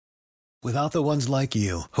Without the ones like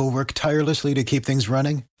you, who work tirelessly to keep things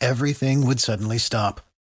running, everything would suddenly stop.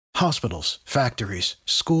 Hospitals, factories,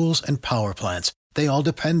 schools, and power plants, they all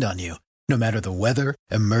depend on you. No matter the weather,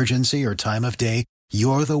 emergency, or time of day,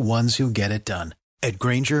 you're the ones who get it done. At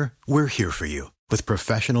Grainger, we're here for you with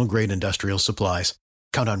professional-grade industrial supplies.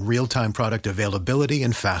 Count on real-time product availability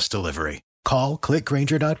and fast delivery. Call, click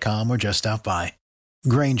Grainger.com, or just stop by.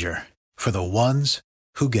 Grainger, for the ones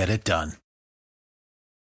who get it done.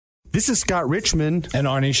 This is Scott Richmond and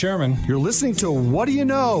Arnie Sherman. You're listening to What Do You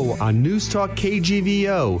Know on News Talk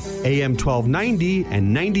KGVO, AM 1290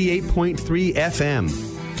 and 98.3 FM.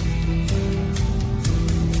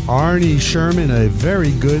 Arnie Sherman, a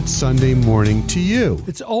very good Sunday morning to you.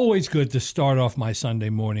 It's always good to start off my Sunday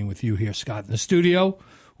morning with you here, Scott, in the studio.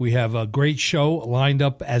 We have a great show lined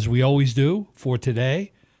up, as we always do, for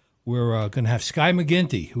today. We're going to have Skye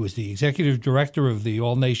McGinty, who is the Executive Director of the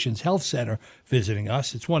All Nations Health Center, visiting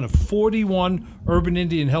us. It's one of 41 urban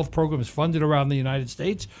Indian health programs funded around the United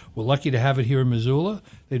States. We're lucky to have it here in Missoula.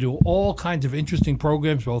 They do all kinds of interesting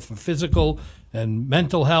programs, both for physical and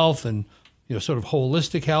mental health and sort of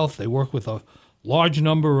holistic health. They work with a large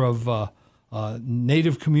number of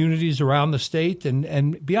Native communities around the state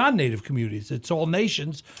and beyond Native communities. It's All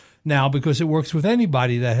Nations now because it works with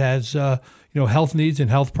anybody that has health needs and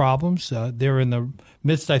health problems. They're in the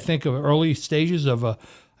midst, I think, of early stages of a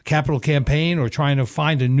capital campaign or trying to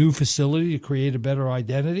find a new facility to create a better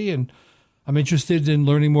identity. And I'm interested in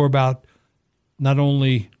learning more about not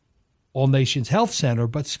only All Nations Health Center,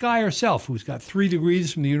 but Skye herself, who's got 3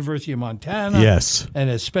 degrees from the University of Montana. Yes. And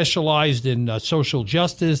has specialized in social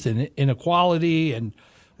justice and inequality and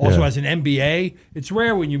also has an MBA. It's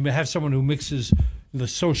rare when you have someone who mixes the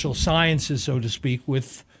social sciences, so to speak,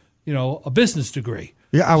 with a business degree.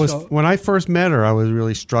 Yeah, when I first met her, I was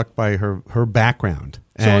really struck by her background.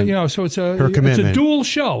 So it's a dual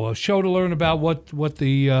show, a show to learn about what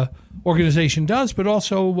the organization does, but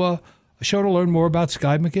also a show to learn more about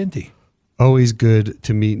Skye McGinty. Always good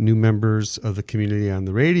to meet new members of the community on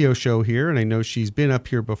the radio show here, and I know she's been up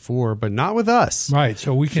here before, but not with us. Right,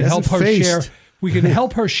 so we can help her share. We can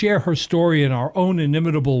help her share her story in our own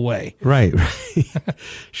inimitable way. Right.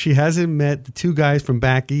 She hasn't met the 2 guys from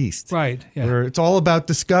back east. Right. Yeah. Where it's all about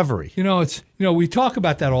discovery. We talk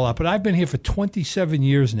about that a lot, but I've been here for 27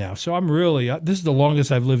 years now, so I'm really this is the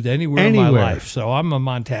longest I've lived anywhere in my life. So I'm a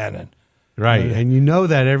Montanan. Right. And you know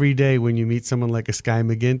that every day when you meet someone like a Skye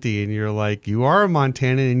McGinty and you're like, you are a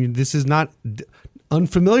Montanan and this is not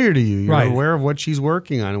unfamiliar to you. You're aware of what she's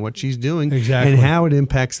working on and what she's doing and how it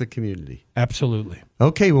impacts the community. Absolutely.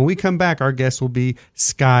 Okay, when we come back, our guest will be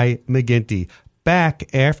Skye McGinty.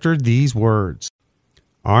 Back after these words.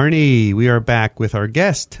 Arnie, we are back with our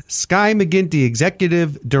guest, Skye McGinty,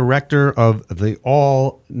 Executive Director of the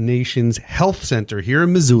All Nations Health Center here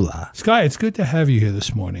in Missoula. Skye, it's good to have you here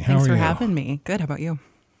this morning. Thanks for having me. Good. How about you?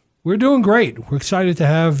 We're doing great. We're excited to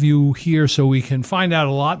have you here so we can find out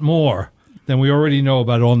a lot more than we already know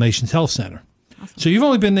about All Nations Health Center. Awesome. So you've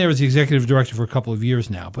only been there as the Executive Director for a couple of years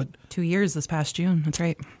now, but 2 years this past June. That's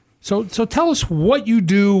right. So tell us what you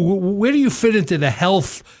do. Where do you fit into the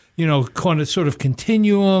health kind of sort of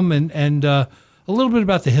continuum and a little bit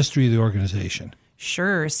about the history of the organization?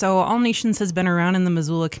 Sure. So All Nations has been around in the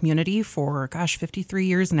Missoula community for, 53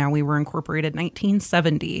 years now. We were incorporated in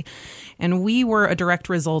 1970, and we were a direct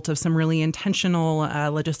result of some really intentional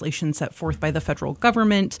legislation set forth by the federal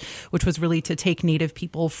government, which was really to take Native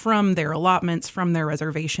people from their allotments, from their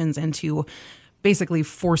reservations, and to basically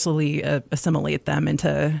forcibly assimilate them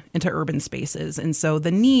into urban spaces. And so the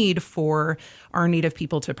need for our Native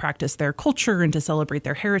people to practice their culture and to celebrate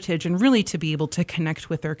their heritage and really to be able to connect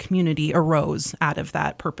with their community arose out of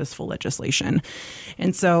that purposeful legislation.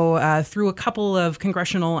 And so through a couple of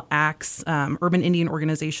congressional acts, urban Indian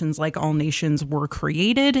organizations like All Nations were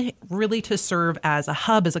created really to serve as a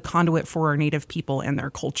hub, as a conduit for our Native people and their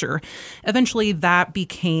culture. Eventually, that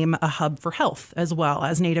became a hub for health as well.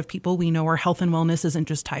 As Native people, we know our health and wellness isn't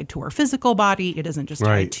just tied to our physical body. It isn't just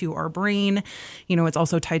tied to our brain. It's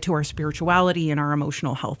also tied to our spirituality and our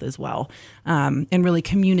emotional health as well. And really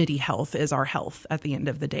community health is our health at the end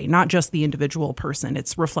of the day, not just the individual person.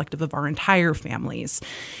 It's reflective of our entire families.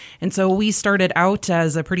 And so we started out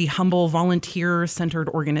as a pretty humble volunteer-centered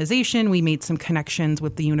organization. We made some connections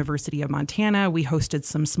with the University of Montana. We hosted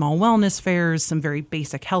some small wellness fairs, some very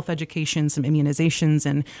basic health education, some immunizations,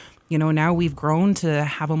 and Now we've grown to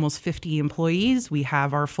have almost 50 employees. We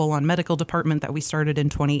have our full-on medical department that we started in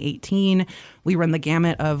 2018. We run the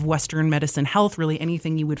gamut of Western medicine health, really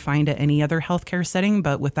anything you would find at any other healthcare setting,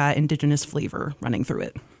 but with that indigenous flavor running through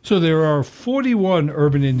it. So there are 41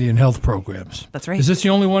 urban Indian health programs. That's right. Is this the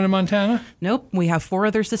only one in Montana? Nope. We have 4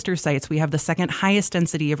 other sister sites. We have the second highest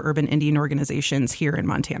density of urban Indian organizations here in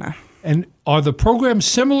Montana. And are the programs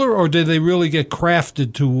similar, or do they really get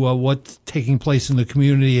crafted to what's taking place in the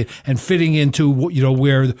community and fitting into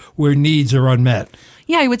where needs are unmet?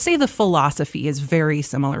 Yeah, I would say the philosophy is very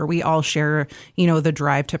similar. We all share, the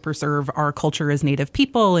drive to preserve our culture as Native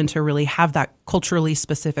people and to really have that culturally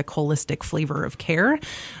specific, holistic flavor of care.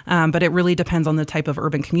 But it really depends on the type of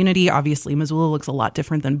urban community. Obviously, Missoula looks a lot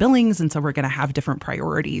different than Billings, and so we're going to have different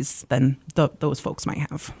priorities than those folks might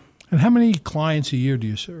have. And how many clients a year do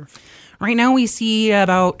you serve? Right now, we see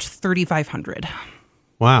about 3,500.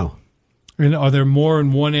 Wow. And are there more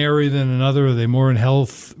in one area than another? Are they more in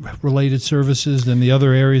health-related services than the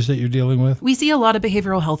other areas that you're dealing with? We see a lot of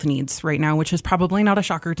behavioral health needs right now, which is probably not a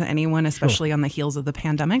shocker to anyone, especially on the heels of the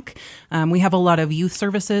pandemic. We have a lot of youth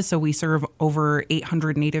services, so we serve over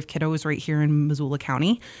 800 Native kiddos right here in Missoula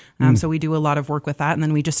County. So we do a lot of work with that. And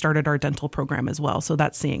then we just started our dental program as well. So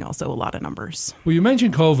that's seeing also a lot of numbers. Well, you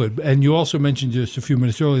mentioned COVID, and you also mentioned just a few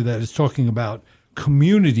minutes earlier that it's talking about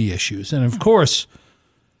community issues. And of course,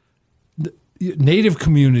 Native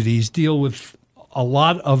communities deal with a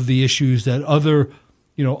lot of the issues that other,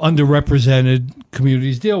 underrepresented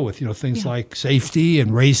communities deal with. Things like safety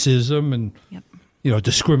and racism and,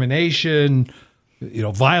 discrimination,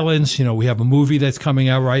 violence. We have a movie that's coming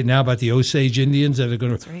out right now about the Osage Indians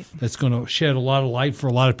that's going to shed a lot of light for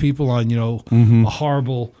a lot of people on, a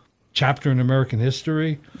horrible chapter in American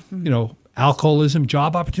history. Alcoholism,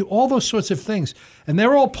 job opportunity, all those sorts of things, and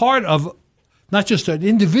they're all part of not just an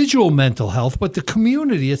individual mental health, but the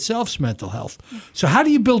community itself's mental health. So how do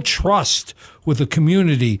you build trust with a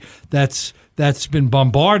community that's been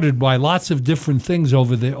bombarded by lots of different things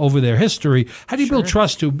over their history? How do you build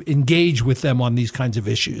trust to engage with them on these kinds of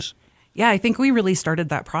issues? Yeah, I think we really started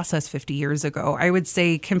that process 50 years ago. I would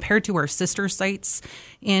say compared to our sister sites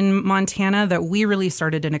in Montana, that we really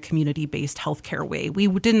started in a community-based healthcare way. We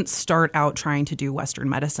didn't start out trying to do Western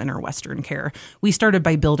medicine or Western care. We started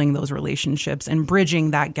by building those relationships and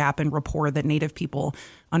bridging that gap and rapport that Native people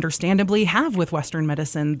understandably have with Western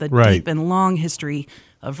medicine, the deep and long history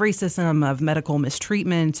of racism, of medical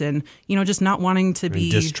mistreatment, and, just not wanting to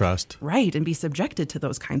be distrust. Right, and be subjected to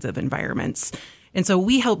those kinds of environments. And so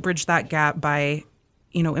we help bridge that gap by,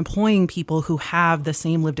 employing people who have the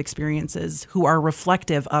same lived experiences, who are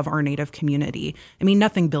reflective of our Native community. I mean,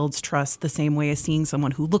 nothing builds trust the same way as seeing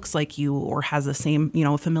someone who looks like you or has the same,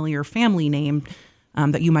 familiar family name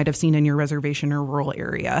that you might have seen in your reservation or rural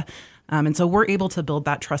area. And so we're able to build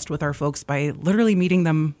that trust with our folks by literally meeting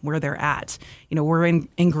them where they're at. We're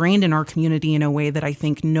ingrained in our community in a way that I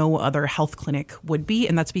think no other health clinic would be.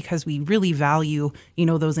 And that's because we really value,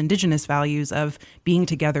 those indigenous values of being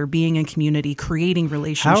together, being in community, creating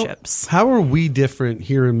relationships. How are we different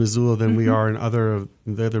here in Missoula than we are in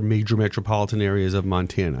the other major metropolitan areas of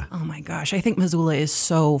Montana? Oh my gosh, I think Missoula is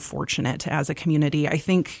so fortunate as a community. I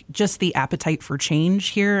think just the appetite for change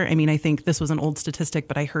here. I mean, I think this was an old statistic,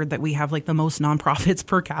 but I heard that we have like the most nonprofits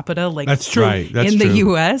per capita, that's true. Right, that's in true. the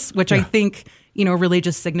U.S., which I think, really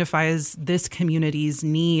just signifies this community's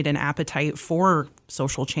need and appetite for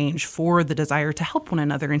social change, for the desire to help one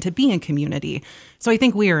another and to be in community. So I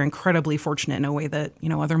think we are incredibly fortunate in a way that,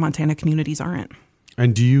 other Montana communities aren't.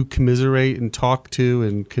 And do you commiserate and talk to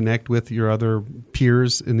and connect with your other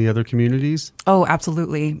peers in the other communities? Oh,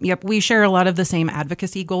 absolutely. Yep. We share a lot of the same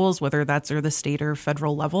advocacy goals, whether that's at the state or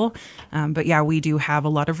federal level. But yeah, we do have a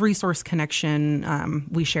lot of resource connection.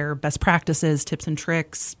 We share best practices, tips and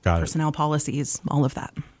tricks, personnel policies, all of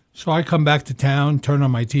that. So I come back to town, turn on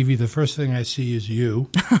my TV. The first thing I see is you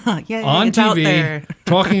Yay, on it's out TV there.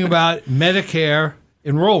 talking about Medicare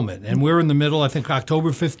enrollment. And we're in the middle. I think October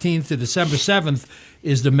 15th to December 7th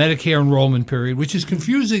is the Medicare enrollment period, which is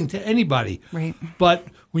confusing to anybody. Right. But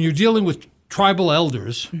when you're dealing with tribal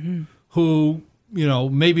elders who,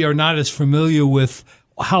 maybe are not as familiar with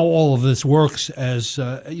how all of this works as,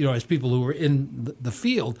 as people who are in the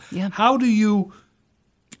field, how do you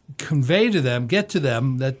convey to them, get to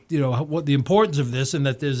them that, what the importance of this and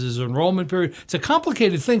that there's this enrollment period? It's a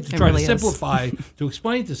complicated thing to try really to is. simplify, to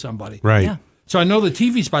explain to somebody. Right. Yeah. So I know the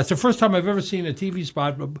TV spot. It's the first time I've ever seen a TV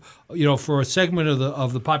spot, for a segment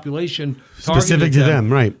of the population specific to them,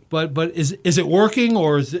 right? But is it working,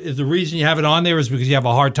 or is the reason you have it on there is because you have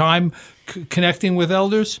a hard time connecting with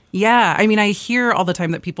elders? Yeah, I mean, I hear all the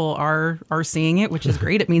time that people are seeing it, which is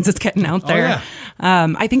great. It means it's getting out there. Oh,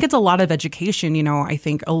 yeah. I think it's a lot of education. I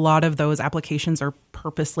think a lot of those applications are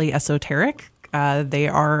purposely esoteric. They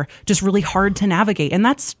are just really hard to navigate. And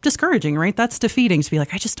that's discouraging, right? That's defeating to be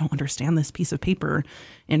like, I just don't understand this piece of paper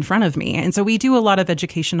in front of me. And so we do a lot of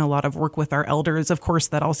education, a lot of work with our elders. Of course,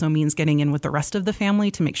 that also means getting in with the rest of the family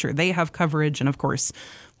to make sure they have coverage. And of course,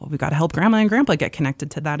 we've got to help grandma and grandpa get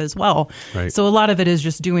connected to that as well. Right. So a lot of it is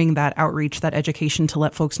just doing that outreach, that education to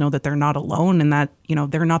let folks know that they're not alone and that,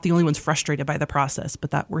 they're not the only ones frustrated by the process,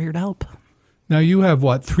 but that we're here to help. Now, you have,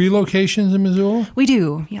 3 locations in Missoula? We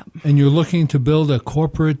do, yeah. And you're looking to build a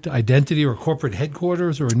corporate identity or corporate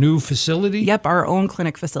headquarters or a new facility? Yep, our own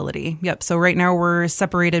clinic facility. Yep. So right now we're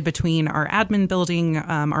separated between our admin building,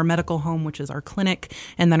 our medical home, which is our clinic,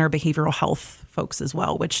 and then our behavioral health folks as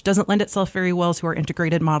well, which doesn't lend itself very well to our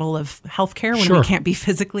integrated model of healthcare when we can't be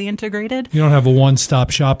physically integrated. You don't have a one-stop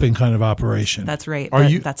shopping kind of operation. That's right.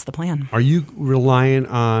 That's the plan. Are you reliant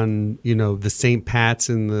on, the St. Pat's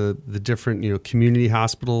and the different, community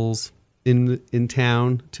hospitals in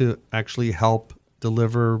town to actually help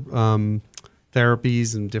deliver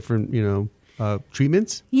therapies and different,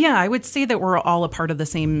 treatments? Yeah, I would say that we're all a part of the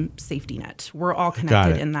same safety net. We're all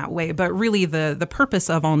connected in that way. But really the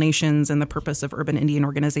purpose of All Nations and the purpose of urban Indian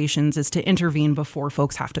organizations is to intervene before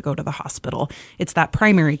folks have to go to the hospital. It's that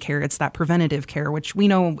primary care. It's that preventative care, which we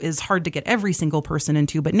know is hard to get every single person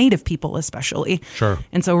into, but Native people especially. Sure.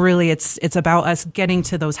 And so really it's about us getting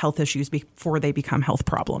to those health issues before they become health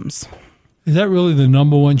problems. Is that really the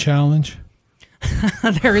number one challenge?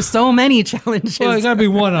 There are so many challenges. Well, there's got to be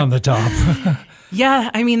one on the top. Yeah,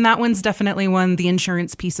 I mean, that one's definitely one. The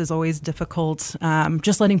insurance piece is always difficult.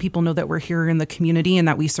 Just letting people know that we're here in the community and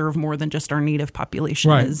that we serve more than just our Native population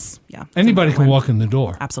is, Anybody can walk in the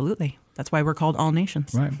door. Absolutely. That's why we're called All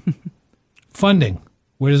Nations. Right. Funding,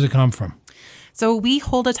 where does it come from? So we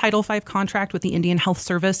hold a Title V contract with the Indian Health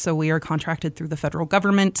Service. So we are contracted through the federal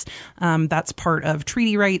government. That's part of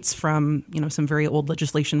treaty rights from, some very old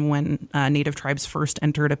legislation when Native tribes first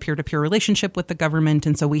entered a peer-to-peer relationship with the government.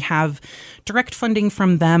 And so we have direct funding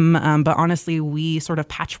from them. But honestly, we sort of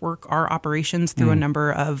patchwork our operations through a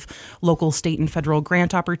number of local, state, and federal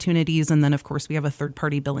grant opportunities. And then, of course, we have a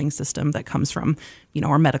third-party billing system that comes from,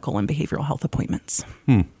 our medical and behavioral health appointments.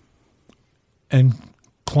 And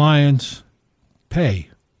clients pay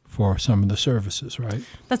for some of the services, right?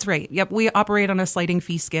 That's right. Yep. We operate on a sliding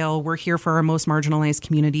fee scale. We're here for our most marginalized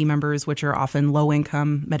community members, which are often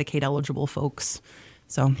low-income, Medicaid-eligible folks.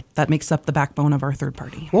 So that makes up the backbone of our third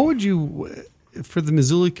party. What would you, for the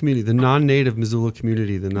Missoula community, the non-native Missoula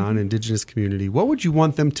community, the non-indigenous community, what would you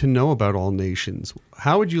want them to know about All Nations?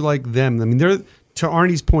 How would you like them? I mean, to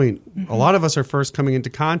Arnie's point, a lot of us are first coming into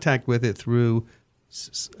contact with it through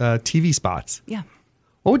TV spots. Yeah.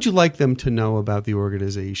 What would you like them to know about the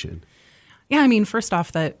organization? Yeah, I mean, first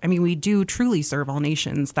off, we do truly serve all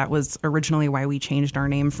nations. That was originally why we changed our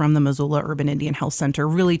name from the Missoula Urban Indian Health Center,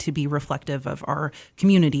 really to be reflective of our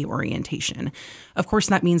community orientation. Of course,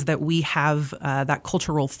 that means that we have that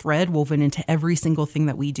cultural thread woven into every single thing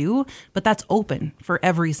that we do, but that's open for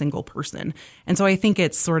every single person. And so I think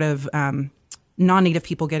it's sort of non-Native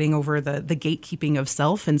people getting over the gatekeeping of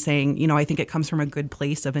self and saying, I think it comes from a good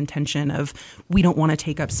place of intention of we don't want to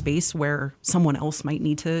take up space where someone else might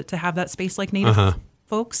need to have that space like Native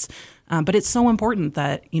folks. But it's so important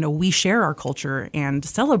that, we share our culture and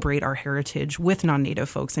celebrate our heritage with non-Native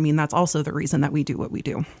folks. I mean, that's also the reason that we do what we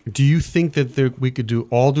do. Do you think that we could do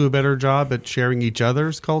a better job at sharing each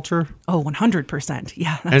other's culture? Oh, 100%.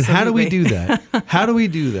 Yeah. Absolutely. And how do we do that? How do we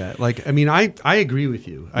do that? Like, I mean, I agree with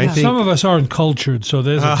you. I think some of us aren't cultured, so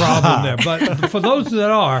there's a problem there. But for those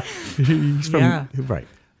that are, right.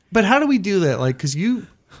 But how do we do that? Like, because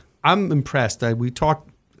I'm impressed. We talked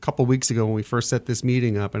couple of weeks ago when we first set this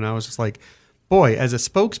meeting up, and I was just like, boy, as a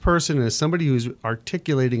spokesperson and as somebody who's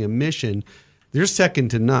articulating a mission, you're second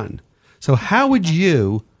to none. So how would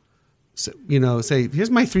you say, here's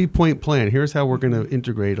my 3-point plan, here's how we're going to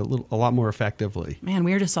integrate a lot more effectively? Man,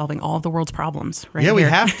 we're just solving all of the world's problems right here. We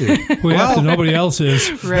have to. We have to. Nobody else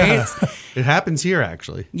is. Right. It happens here,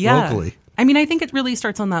 actually, locally. I mean, I think it really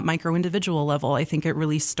starts on that micro individual level. I think it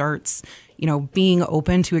really starts, being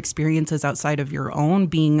open to experiences outside of your own,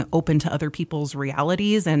 being open to other people's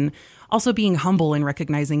realities. And also being humble and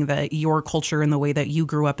recognizing that your culture and the way that you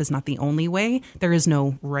grew up is not the only way. There is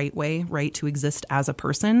no right way, right, to exist as a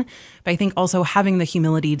person. But I think also having the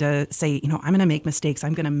humility to say, I'm going to make mistakes.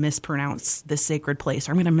 I'm going to mispronounce this sacred place,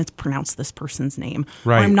 or I'm going to mispronounce this person's name.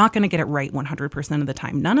 Right. Or I'm not going to get it right 100% of the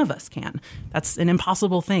time. None of us can. That's an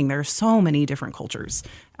impossible thing. There are so many different cultures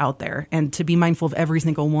out there. And to be mindful of every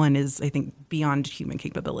single one is, I think, beyond human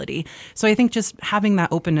capability. So I think just having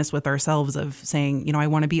that openness with ourselves of saying, I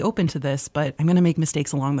want to be open to this, but I'm going to make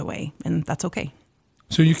mistakes along the way. And that's okay.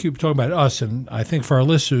 So you keep talking about us, and I think for our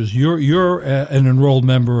listeners, you're an enrolled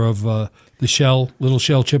member of the Little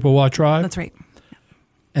Shell Chippewa tribe. That's right.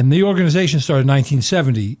 And the organization started in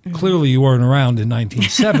 1970. Mm-hmm. Clearly, you weren't around in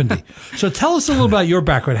 1970. So tell us a little about your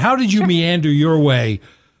background. How did you meander your way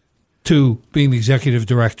to being the executive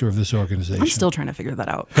director of this organization? I'm still trying to figure that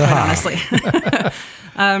out, quite honestly.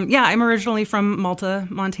 I'm originally from Malta,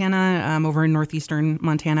 Montana, over in northeastern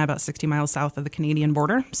Montana, about 60 miles south of the Canadian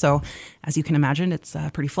border. So as you can imagine, it's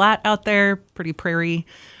pretty flat out there, pretty prairie.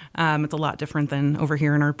 It's a lot different than over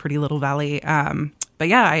here in our pretty little valley.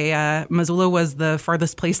 Missoula was the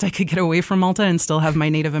farthest place I could get away from Malta and still have my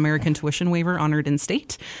Native American tuition waiver honored in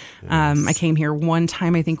state. Nice. I came here one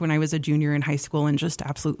time, I think, when I was a junior in high school and just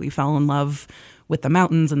absolutely fell in love with the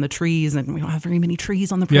mountains and the trees. And we don't have very many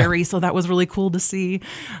trees on the prairie, so that was really cool to see.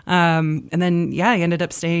 I ended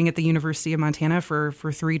up staying at the University of Montana for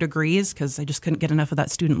 3 degrees because I just couldn't get enough of that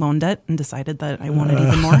student loan debt and decided that I wanted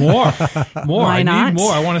even more. More. Why not? I need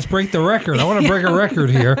more. I want to break the record. I want to break a record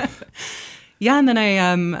here. Yeah, and then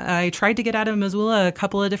I tried to get out of Missoula a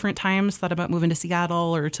couple of different times, thought about moving to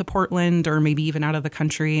Seattle or to Portland or maybe even out of the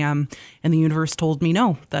country. And the universe told me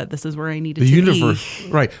no, that this is where I needed to be. The universe,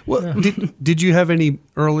 right. Well, did you have any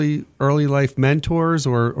early life mentors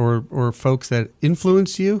or folks that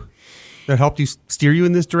influenced you, that helped you steer you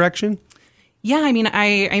in this direction? Yeah, I mean,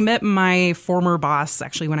 I met my former boss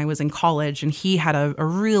actually when I was in college, and he had a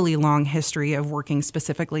really long history of working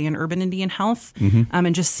specifically in urban Indian health,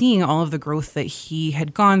 and just seeing all of the growth that he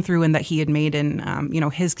had gone through and that he had made in,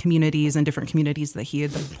 his communities and different communities that he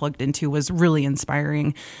had been plugged into was really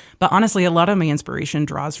inspiring. But honestly, a lot of my inspiration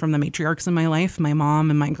draws from the matriarchs in my life, my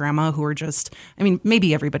mom and my grandma, who are just,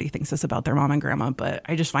 maybe everybody thinks this about their mom and grandma, but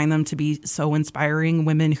I just find them to be so inspiring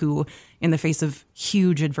women who, in the face of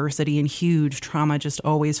huge adversity and huge trauma, just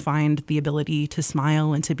always find the ability to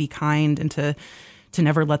smile and to be kind and to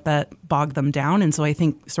never let that bog them down. And so I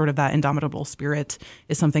think sort of that indomitable spirit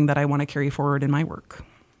is something that I want to carry forward in my work.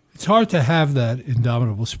 It's hard to have that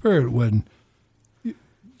indomitable spirit when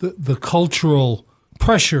the cultural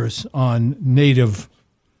pressures on Native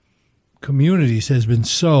communities has been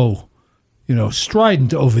so,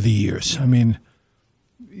 strident over the years. I mean,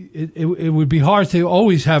 it would be hard to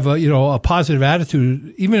always have a positive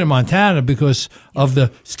attitude, even in Montana, because of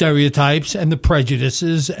the stereotypes and the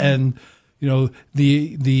prejudices and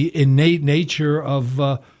the innate nature of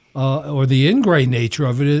or the ingrained nature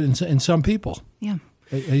of it in some people. Yeah,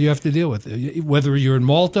 you have to deal with it. Whether you're in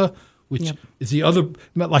Malta, which is the other,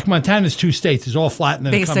 like Montana's 2 states, it's all flat, and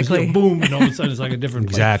then basically it comes, boom, and all of a sudden it's like a different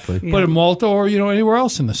place. Exactly. Yeah. But in Malta or anywhere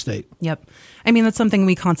else in the state. Yep. I mean, that's something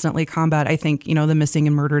we constantly combat. I think, the missing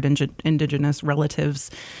and murdered indigenous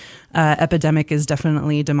relatives epidemic is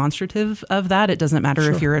definitely demonstrative of that. It doesn't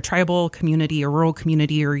matter if you're a tribal community, a rural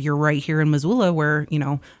community, or you're right here in Missoula where,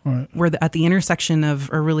 we're at the intersection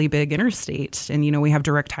of a really big interstate. And, we have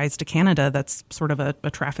direct ties to Canada. That's sort of a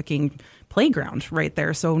trafficking playground right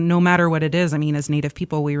there. So no matter what it is, as Native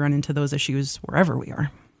people, we run into those issues wherever we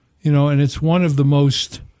are. And it's one of the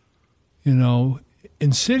most,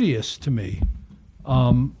 insidious to me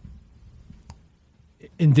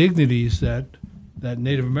indignities that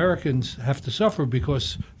Native Americans have to suffer,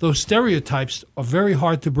 because those stereotypes are very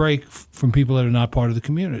hard to break from people that are not part of the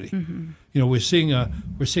community. Mm-hmm. We're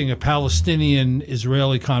seeing a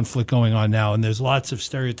Palestinian-Israeli conflict going on now, and there's lots of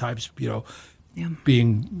stereotypes,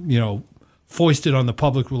 being foisted on the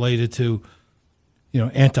public related to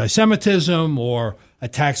anti-Semitism or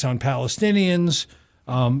attacks on Palestinians.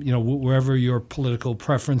 Wherever your political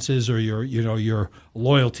preferences or your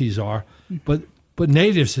loyalties are, but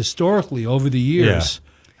natives historically over the years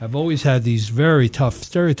have always had these very tough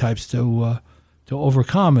stereotypes to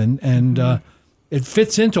overcome, and it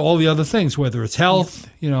fits into all the other things, whether it's health,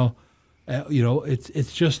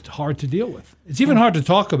 it's just hard to deal with. It's even hard to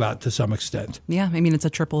talk about to some extent. Yeah, it's a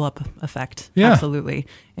triple up effect. Yeah. Absolutely.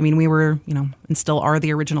 We were, and still are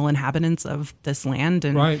the original inhabitants of this land.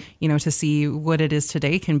 And, to see what it is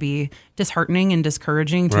today can be disheartening and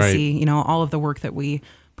discouraging to see, all of the work that we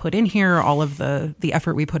put in here, all of the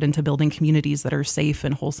effort we put into building communities that are safe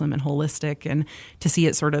and wholesome and holistic, and to see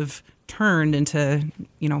it sort of turned into,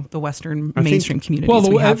 the Western mainstream communities Well,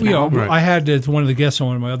 we have now. I had as one of the guests on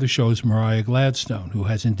one of my other shows, Mariah Gladstone, who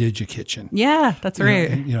has Indige Kitchen. Yeah, that's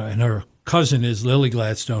right. And her cousin is Lily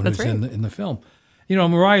Gladstone, That's who's right. in the film.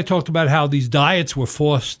 Mariah talked about how these diets were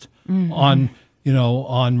forced on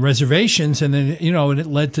reservations, and then and it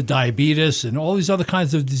led to diabetes and all these other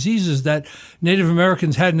kinds of diseases that Native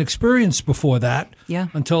Americans hadn't experienced before that. Yeah.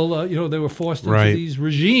 Until they were forced into these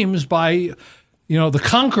regimes by the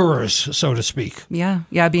conquerors, so to speak. Yeah.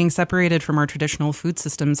 Being separated from our traditional food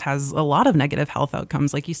systems has a lot of negative health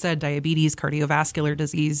outcomes. Like you said, diabetes, cardiovascular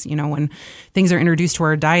disease. When things are introduced to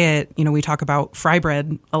our diet, we talk about fry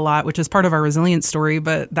bread a lot, which is part of our resilience story,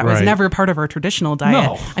 but that was never part of our traditional diet.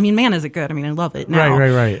 No. I mean, man, is it good? I mean, I love it now.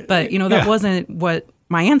 Right. But, that wasn't what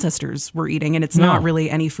my ancestors were eating, and it's not really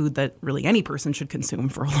any food that really any person should consume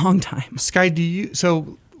for a long time. Skye,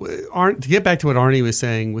 to get back to what Arnie was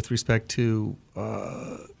saying with respect to,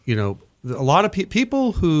 a lot of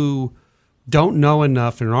people who don't know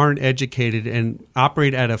enough and aren't educated and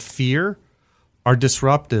operate out of fear are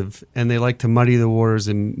disruptive, and they like to muddy the waters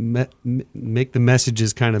and make the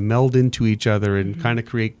messages kind of meld into each other and kind of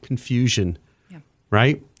create confusion,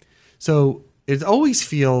 right? So it always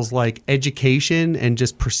feels like education and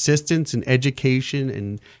just persistence and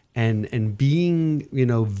education and being,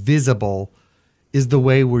 visible is the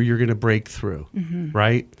way where you're going to break through,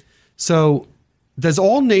 right? So does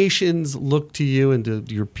all nations look to you, and do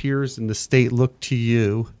your peers in the state look to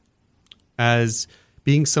you as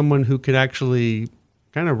being someone who could actually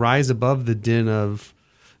kind of rise above the din of,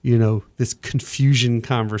 this confusion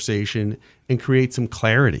conversation and create some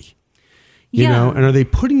clarity? And are they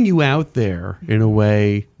putting you out there in a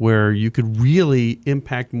way where you could really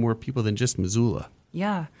impact more people than just Missoula?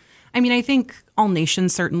 Yeah. I mean, I think All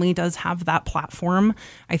Nations certainly does have that platform.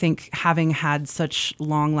 I think having had such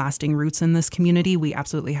long-lasting roots in this community, we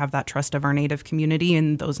absolutely have that trust of our Native community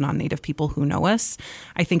and those non-Native people who know us.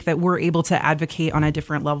 I think that we're able to advocate on a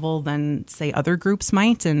different level than, say, other groups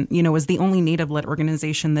might. And, as the only Native-led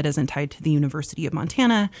organization that isn't tied to the University of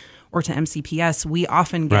Montana or to MCPS, we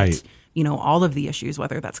often get all of the issues,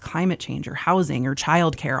 whether that's climate change or housing or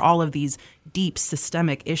childcare, all of these deep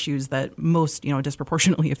systemic issues that most,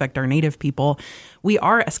 disproportionately affect our Native people. We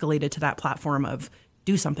are escalated to that platform of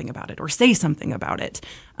do something about it or say something about it.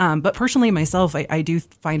 But personally, myself, I do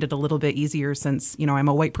find it a little bit easier since, I'm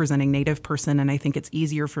a white presenting Native person, and I think it's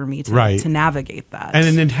easier for me to navigate that.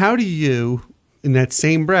 And then how do you, in that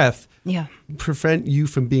same breath, prevent you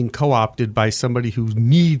from being co-opted by somebody who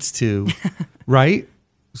needs to, right?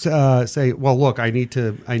 Say, well, look, I need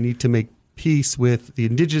to make peace with the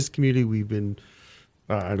indigenous community. We've been,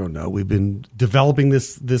 we've been developing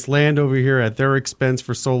this land over here at their expense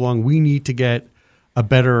for so long. We need to get a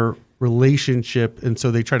better relationship, and so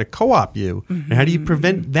they try to co-opt you. And how do you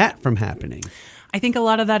prevent that from happening? I think a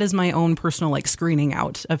lot of that is my own personal screening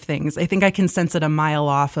out of things. I think I can sense it a mile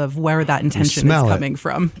off of where that intention is coming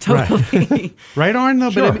from. Totally. Right, Arnie? No,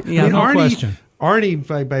 sure. But no Arnie, question.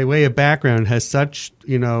 Arnie, by way of background, has such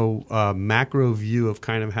macro view of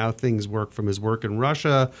kind of how things work from his work in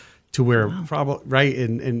Russia to where probably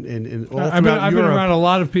and all I've been around a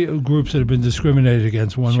lot of groups that have been discriminated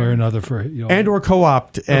against one way or another for and or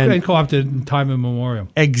co-opted and co-opted in time immemorial.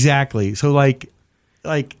 Exactly. So like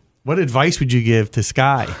what advice would you give to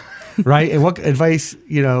Skye? Right, and what advice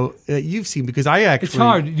that you've seen? Because it's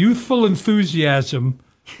hard. Youthful enthusiasm,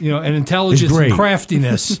 and intelligence and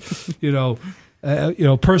craftiness,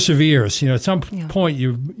 perseveres. At some point,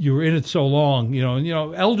 you're in it so long.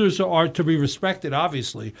 Elders are to be respected,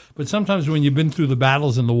 obviously, but sometimes when you've been through the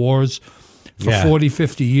battles and the wars for 40,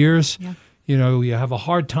 50 years, you have a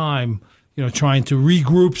hard time. Trying to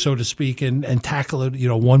regroup, so to speak, and tackle it,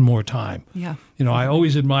 one more time. Yeah. I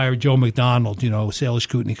always admire Joe McDonald, Salish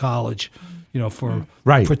Kootenai College, for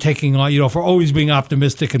taking on, for always being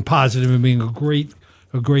optimistic and positive and being a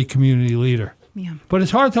great community leader. Yeah. But it's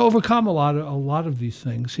hard to overcome a lot of these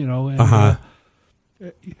things, and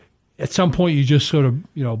at some point you just sort of,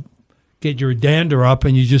 get your dander up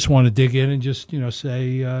and you just want to dig in and just,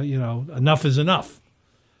 say, enough is enough.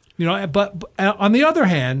 But on the other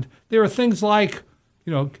hand, there are things like,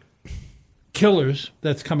 Killers,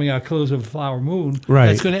 that's coming out, Killers of the Flower Moon,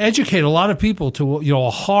 that's going to educate a lot of people to, a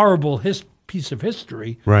horrible piece of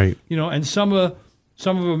history. Right. And some of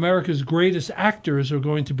America's greatest actors are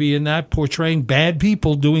going to be in that portraying bad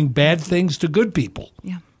people doing bad things to good people.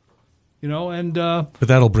 Yeah. But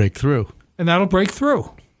that'll break through. And that'll break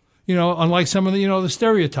through. unlike some of the, the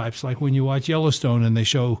stereotypes, like when you watch Yellowstone and they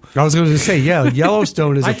show. I was going to say,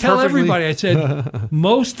 Yellowstone is. I tell everybody, I said,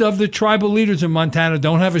 most of the tribal leaders in Montana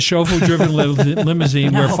don't have a chauffeur-driven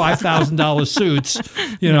limousine, wear $5,000 suits,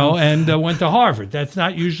 and went to Harvard. That's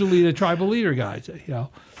not usually the tribal leader guys,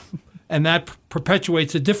 And that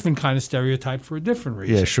perpetuates a different kind of stereotype for a different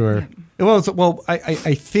reason. Yeah, sure. Well,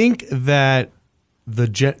 I think that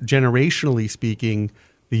generationally speaking,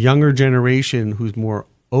 the younger generation who's more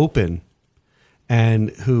open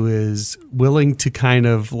and who is willing to kind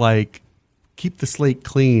of like keep the slate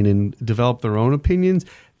clean and develop their own opinions,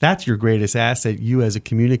 that's your greatest asset, you as a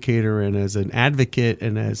communicator and as an advocate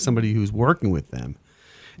and as somebody who's working with them.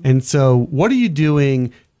 And so what are you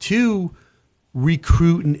doing to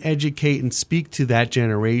recruit and educate and speak to that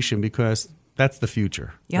generation? Because that's the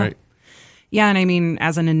future, right? Yeah, and I mean,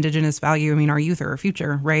 as an Indigenous value, our youth are our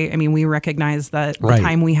future, right? We recognize that the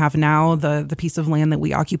time we have now, the piece of land that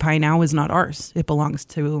we occupy now is not ours. It belongs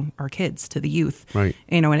to our kids, to the youth. Right.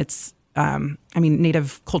 And it's,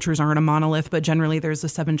 Native cultures aren't a monolith, but generally there's the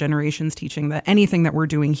 7 generations teaching that anything that we're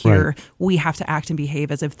doing here, we have to act and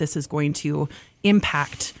behave as if this is going to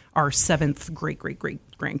impact our 7th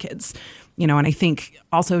great-great-great-grandkids. And I think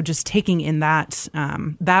also just taking in that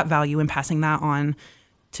value and passing that on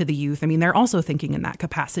to the youth. They're also thinking in that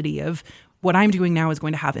capacity of what I'm doing now is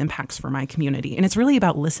going to have impacts for my community. And it's really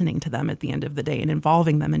about listening to them at the end of the day and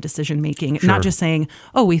involving them in decision making, not just saying,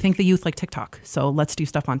 oh, we think the youth like TikTok, so let's do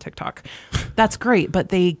stuff on TikTok. That's great, but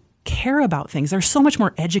they care about things. They're so much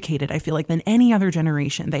more educated, I feel like, than any other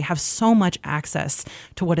generation. They have so much access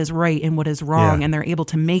to what is right and what is wrong, and they're able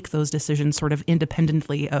to make those decisions sort of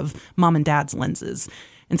independently of mom and dad's lenses.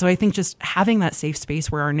 And so I think just having that safe space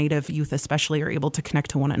where our Native youth especially are able to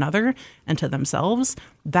connect to one another and to themselves,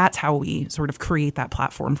 that's how we sort of create that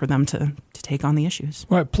platform for them to take on the issues.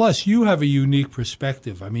 Right. Plus, you have a unique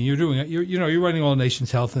perspective. You're doing it. You're running All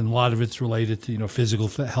Nations Health, and a lot of it's related to physical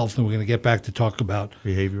health, and we're going to get back to talk about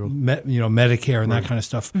behavioral, Medicare and that kind of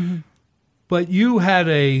stuff. Mm-hmm. But you had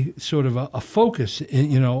a sort of a focus,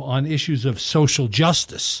 on issues of social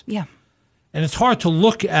justice. Yeah. And it's hard to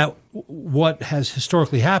look at what has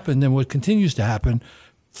historically happened and what continues to happen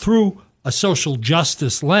through a social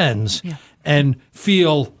justice lens and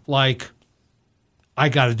feel like I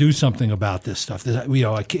got to do something about this stuff.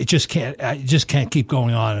 It just can't keep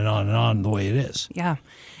going on and on and on the way it is. Yeah.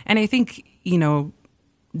 And I think,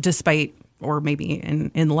 despite or maybe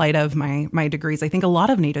in light of my degrees, I think a lot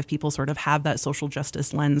of Native people sort of have that social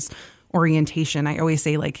justice lens orientation. I always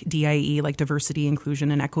say like DIE, like diversity,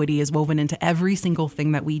 inclusion, and equity is woven into every single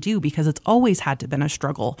thing that we do because it's always had to been a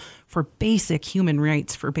struggle for basic human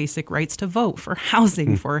rights, for basic rights to vote, for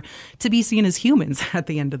housing, for to be seen as humans at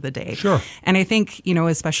the end of the day. Sure. And I think,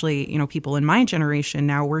 especially, people in my generation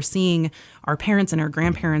now, we're seeing our parents and our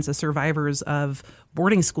grandparents as survivors of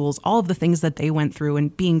boarding schools, all of the things that they went through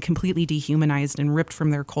and being completely dehumanized and ripped from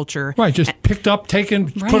their culture. Right, just picked up, taken,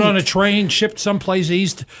 put on a train, shipped someplace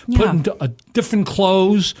east, put into different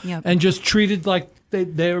clothes, and just treated like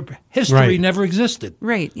their history never existed.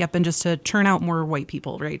 Right, yep, and just to churn out more white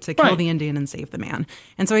people, right, to kill the Indian and save the man.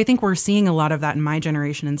 And so I think we're seeing a lot of that in my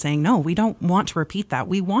generation and saying, no, we don't want to repeat that.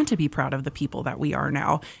 We want to be proud of the people that we are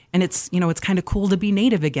now. And it's, it's kind of cool to be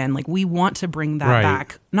Native again. Like, we want to bring that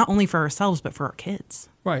back, not only for ourselves, but for our kids.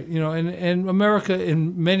 Right, and America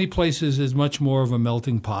in many places is much more of a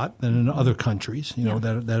melting pot than in other countries,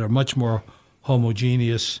 that are much more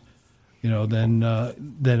homogeneous, than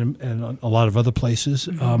in a lot of other places.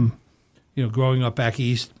 Growing up back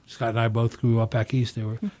east, Scott and I both grew up back east. It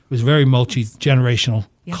was very multi-generational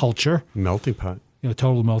culture. Melting pot.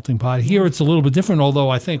 Total melting pot. Here it's a little bit different,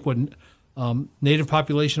 although I think when Native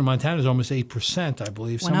population in Montana is almost 8%, I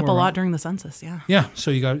believe. Went up a lot during the census, yeah. Yeah,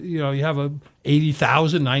 so you got you have a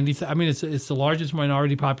 80,000, 90,000. It's the largest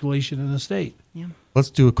minority population in the state. Yeah. Let's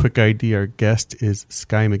do a quick ID. Our guest is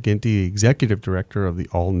Skye McGinty, Executive Director of the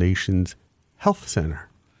All Nations Health Center.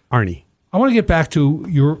 Arnie. I want to get back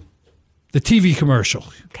to the TV commercial.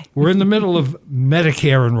 Okay. We're in the middle of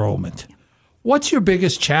Medicare enrollment. What's your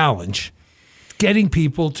biggest challenge getting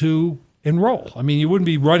people to enroll? You wouldn't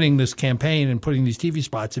be running this campaign and putting these TV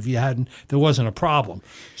spots if there wasn't a problem.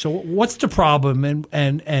 So what's the problem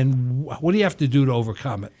and what do you have to do to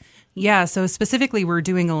overcome it? Yeah, so specifically, we're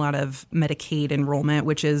doing a lot of Medicaid enrollment,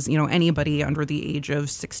 which is, anybody under the age of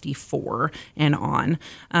 64 and on.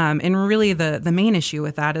 And really, the main issue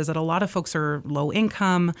with that is that a lot of folks are low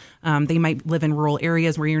income. They might live in rural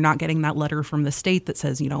areas where you're not getting that letter from the state that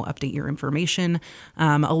says, update your information.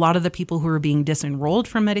 A lot of the people who are being disenrolled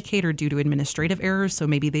from Medicaid are due to administrative errors. So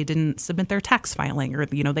maybe they didn't submit their tax filing, or,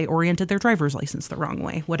 they oriented their driver's license the wrong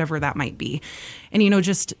way, whatever that might be. And,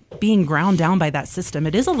 just being ground down by that system,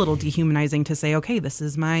 it is a little dehumanizing to say, okay, this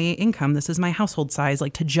is my income, this is my household size,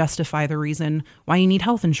 like to justify the reason why you need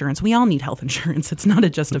health insurance. We all need health insurance. It's not a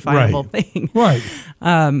justifiable thing. Right.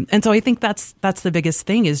 And so I think that's the biggest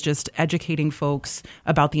thing, is just educating folks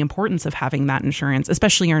about the importance of having that insurance,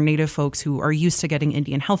 especially our Native folks who are used to getting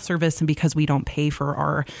Indian Health Service. And because we don't pay for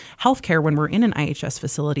our health care when we're in an IHS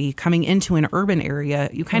facility, coming into an urban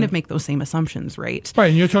area, you kind of make those same assumptions, right? Right.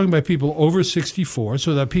 And you're talking about people over 64,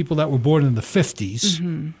 so that people that were born in the 50s,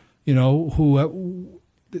 who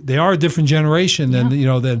they are a different generation than,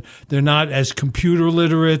 then they're not as computer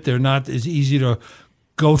literate. They're not as easy to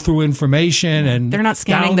go through information, and they're not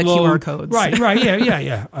scanning the QR codes. Right.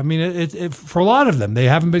 Yeah. I mean, it, for a lot of them, they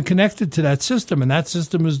haven't been connected to that system, and that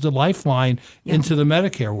system is the lifeline into the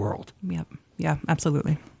Medicare world. Yep. Yeah,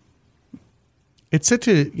 absolutely. It's such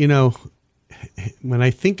a, when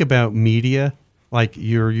I think about media, like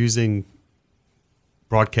you're using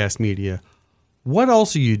broadcast media, what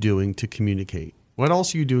else are you doing to communicate? What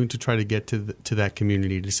else are you doing to try to get to that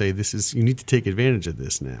community to say, you need to take advantage of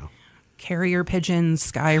this now? Carrier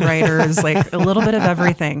pigeons, skywriters, like a little bit of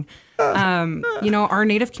everything. Our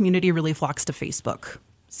Native community really flocks to Facebook.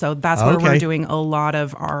 So that's where we're doing a lot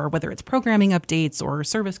of our, whether it's programming updates or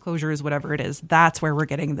service closures, whatever it is, that's where we're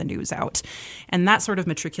getting the news out. And that sort of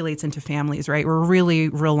matriculates into families, right? We're really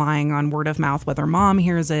relying on word of mouth, whether mom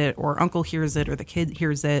hears it or uncle hears it or the kid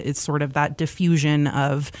hears it. It's sort of that diffusion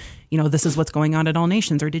of, this is what's going on at All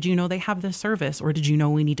Nations, or did you know they have this service, or did you know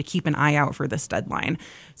we need to keep an eye out for this deadline?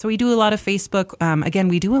 So we do a lot of Facebook. Again,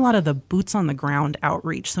 we do a lot of the boots on the ground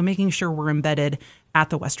outreach. So making sure we're embedded at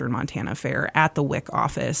the Western Montana Fair, at the WIC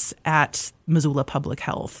office, at Missoula Public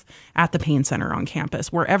Health, at the Pain Center on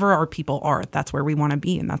campus, wherever our people are, that's where we want to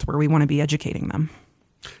be, and that's where we want to be educating them.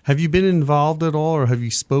 Have you been involved at all, or have you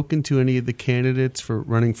spoken to any of the candidates for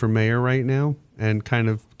running for mayor right now and kind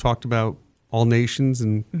of talked about All Nations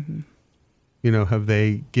and, have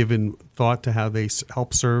they given thought to how they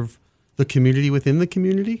help serve the community within the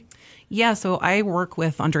community? Yeah, so I work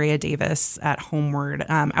with Andrea Davis at Homeward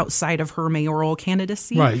outside of her mayoral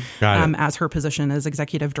candidacy, right? As her position as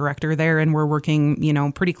executive director there. And we're working,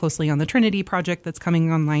 pretty closely on the Trinity project that's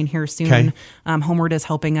coming online here soon. Okay. Homeward is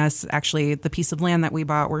helping us. Actually, the piece of land that we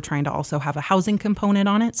bought, we're trying to also have a housing component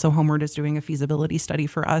on it. So Homeward is doing a feasibility study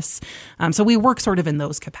for us. So we work sort of in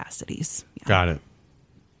those capacities. Yeah. Got it.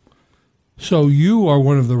 So you are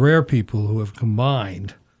one of the rare people who have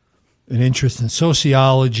combined an interest in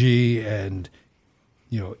sociology and,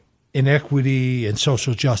 inequity and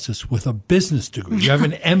social justice with a business degree. You have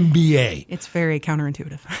an MBA. It's very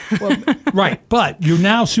counterintuitive. Well, right. But you're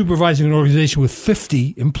now supervising an organization with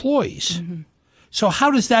 50 employees. Mm-hmm. So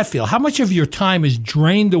how does that feel? How much of your time is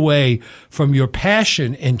drained away from your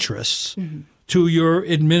passion interests to your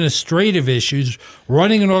administrative issues,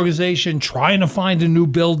 running an organization, trying to find a new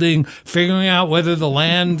building, figuring out whether the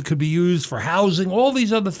land could be used for housing, all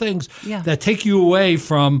these other things that take you away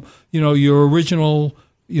from, your original,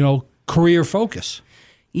 career focus?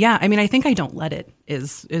 Yeah, I mean, I think I don't let it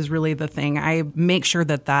is really the thing. I make sure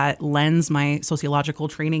that lens, my sociological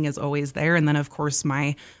training is always there. And then, of course,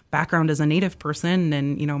 my background as a Native person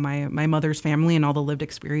and, my mother's family and all the lived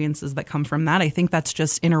experiences that come from that. I think that's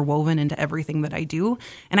just interwoven into everything that I do.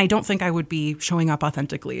 And I don't think I would be showing up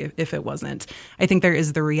authentically if it wasn't. I think there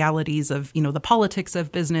is the realities of, the politics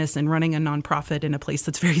of business and running a nonprofit in a place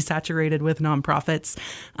that's very saturated with nonprofits.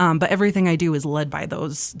 But everything I do is led by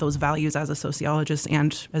those values as a sociologist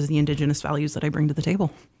and as the Indigenous values that I bring to the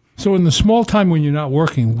table. So in the small time when you're not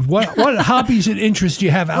working, what hobbies and interests do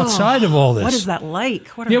you have outside of all this? What is that like?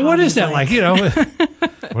 What is that like?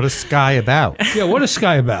 What is Skye about? Yeah, what is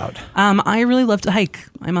Skye about? I really love to hike.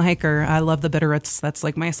 I'm a hiker. I love the Bitterroots. That's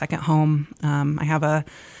like my second home. I have a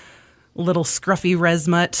little scruffy res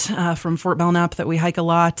mutt from Fort Belknap that we hike a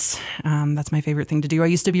lot. That's my favorite thing to do. I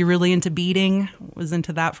used to be really into beading. Was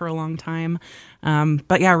into that for a long time.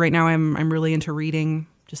 But yeah, right now I'm really into reading.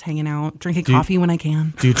 Just hanging out, drinking coffee when I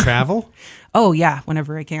can. Do you travel? Oh, yeah,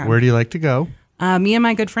 whenever I can. Where do you like to go? Me and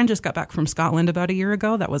my good friend just got back from Scotland about a year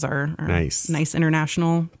ago. That was our nice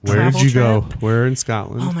international Where travel did you trip. go? Where in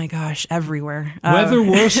Scotland? Oh my gosh, everywhere. Weather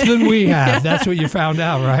worse than we have. That's what you found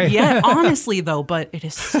out, right? Yeah, honestly though, but it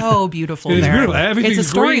is so beautiful It is there. beautiful. Everything's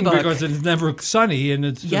It's a green storybook. because it's never sunny and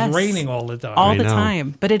it's Yes. just raining all the time. all I the know.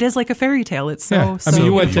 time. But it is like a fairy tale. It's so, Yeah. so I mean,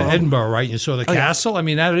 you went to beautiful. Edinburgh, right? You saw the castle. I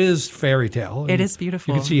mean, that is fairy tale. It is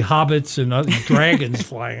beautiful. You can see hobbits and other dragons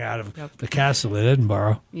flying out of the castle at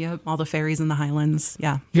Edinburgh. Yep, all the fairies in the Highlands.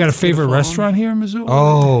 Yeah. You got a It's favorite beautiful. restaurant here in Missoula?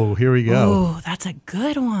 Oh, here we go. Oh, that's a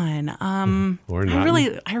good one. Or I not.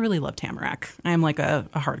 really love Tamarack. I'm like a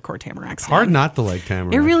hardcore Tamarack fan. Hard not to like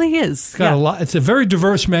Tamarack. It really is. It's got a lot. It's a very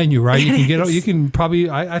diverse menu, right? You It can get. is. You can probably.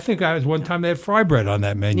 I think I was one time they had fry bread on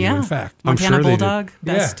that menu. Yeah. In fact, I'm Montana sure they do. Bulldog,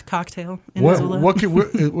 Yeah. best cocktail in What?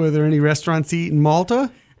 Missoula. Were there any restaurants to eat in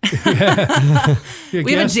Malta? Yeah,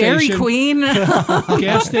 We have gas a Dairy station, Queen.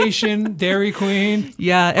 gas station, Dairy Queen,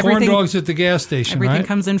 Yeah, corn everything. dogs at the gas station. Everything right?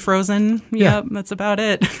 comes in frozen. Yeah. Yep, that's about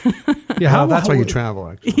it. Yeah, Well, that's why you travel.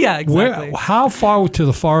 Actually, Yeah, exactly. How far to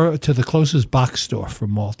the closest box store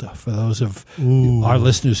from Malta for those of our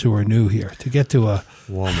listeners who are new here to get to a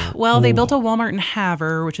Walmart. Well, they built a Walmart in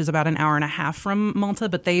Havre, which is about an hour and a half from Malta,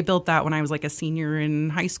 but they built that when I was like a senior in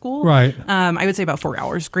high school. Right. I would say about 4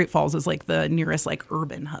 hours. Great Falls is like the nearest like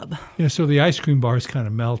urban hub. yeah. So the ice cream bars kind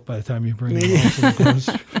of melt by the time you bring them home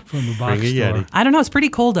from the box Bring a store. Yeti. I don't know. It's pretty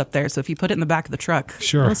cold up there, so if you put it in the back of the truck,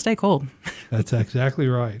 Sure. it'll stay cold. That's exactly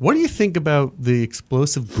right. What do you think about the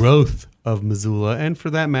explosive growth of Missoula, and for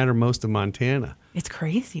that matter, most of Montana? It's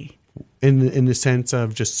crazy. In the sense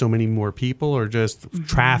of just so many more people, or just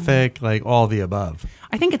traffic, like all the above?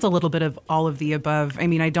 I think it's a little bit of all of the above. I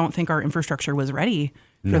mean, I don't think our infrastructure was ready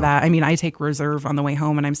for that. I mean, I take reserve on the way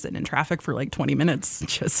home and I'm sitting in traffic for like 20 minutes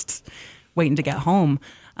just waiting to get home.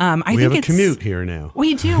 I We think have a it's, commute here now.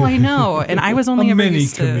 We do, I know. And I was only A ever mini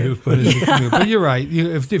used to commute, but it's a commute. But you're right.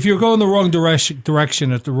 If you're going the wrong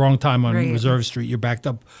direction at the wrong time on Right. Reserve Street, you're backed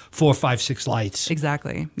up 4, 5, 6 lights.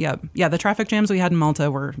 Exactly. Yep. Yeah. The traffic jams we had in Malta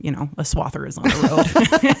were, a swather is on the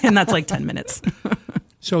road, and that's like 10 minutes.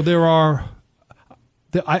 So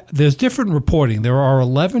there's different reporting. There are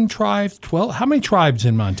 11 tribes, 12. How many tribes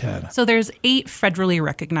in Montana? So there's 8 federally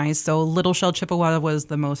recognized. So Little Shell Chippewa was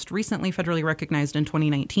the most recently federally recognized in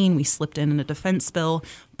 2019. We slipped in a defense bill,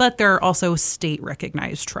 but there are also state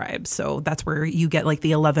recognized tribes. So that's where you get like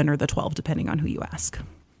the 11 or the 12, depending on who you ask.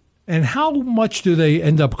 And how much do they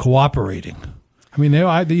end up cooperating? I mean,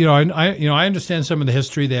 I understand some of the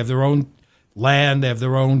history. They have their own land, they have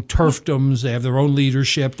their own turfdoms, they have their own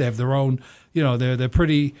leadership, they have their own. They're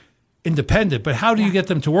pretty independent. But how do you get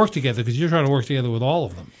them to work together? Because you're trying to work together with all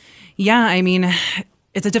of them. Yeah, I mean,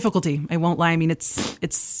 it's a difficulty. I won't lie. I mean, it's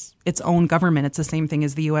its own government. It's the same thing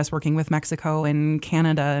as the U.S. working with Mexico and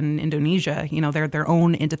Canada and Indonesia. They're their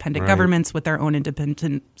own independent governments with their own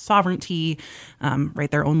independent sovereignty,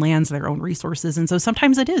 right? Their own lands, their own resources. And so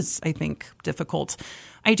sometimes it is, I think, difficult.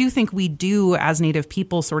 I do think we do, as Native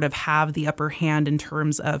people, sort of have the upper hand in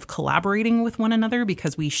terms of collaborating with one another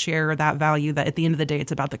because we share that value that at the end of the day,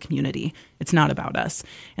 it's about the community. It's not about us.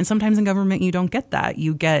 And sometimes in government, you don't get that.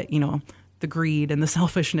 You get, the greed and the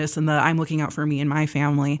selfishness and the I'm looking out for me and my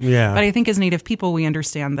family. Yeah. But I think as Native people, we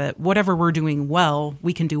understand that whatever we're doing well,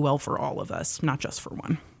 we can do well for all of us, not just for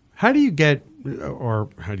one. How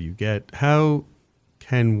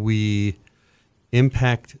can we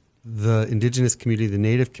impact the indigenous community, the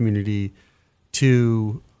Native community,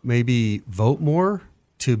 to maybe vote more,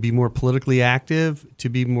 to be more politically active, to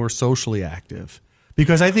be more socially active?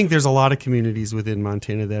 Because I think there's a lot of communities within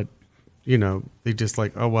Montana that, they just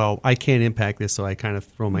like, oh, well, I can't impact this, so I kind of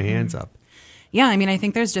throw my hands up. Yeah, I mean, I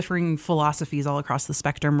think there's differing philosophies all across the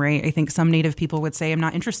spectrum, right? I think some Native people would say, I'm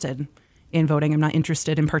not interested in voting. I'm not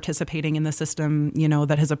interested in participating in the system,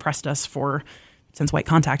 that has oppressed us since white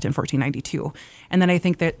contact in 1492. And then I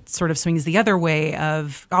think that sort of swings the other way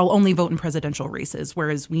of I'll only vote in presidential races,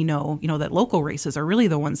 whereas we know, that local races are really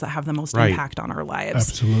the ones that have the most impact on our lives.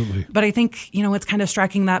 Absolutely. But I think, it's kind of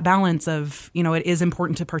striking that balance of, it is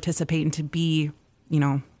important to participate and to be,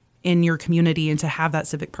 in your community and to have that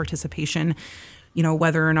civic participation.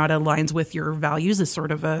 Whether or not it aligns with your values is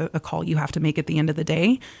sort of a call you have to make at the end of the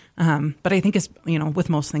day. But I think it's, with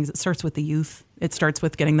most things, it starts with the youth. It starts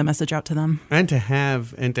with getting the message out to them. And to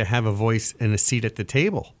have a voice and a seat at the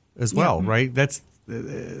table as well, right?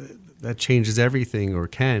 That changes everything, or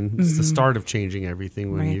can. It's the start of changing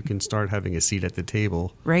everything when you can start having a seat at the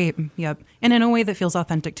table. Right. Yep. And in a way that feels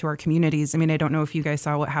authentic to our communities. I mean, I don't know if you guys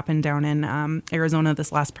saw what happened down in Arizona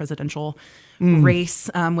this last presidential race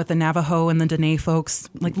with the Navajo and the Dene folks,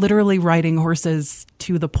 like literally riding horses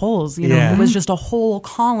to the polls. It was just a whole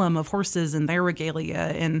column of horses and their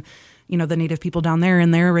regalia. And the Native people down there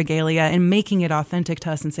in their regalia and making it authentic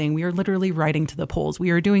to us and saying we are literally riding to the polls. We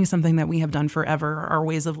are doing something that we have done forever, our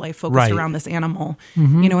ways of life focused around this animal,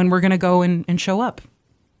 and we're going to go and show up.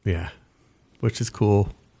 Yeah, which is cool,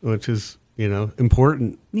 which is,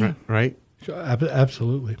 important, right?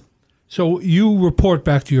 Absolutely. So you report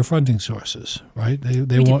back to your funding sources, right?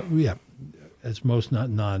 They want, as most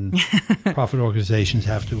non-profit organizations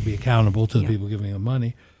have to be accountable to the people giving them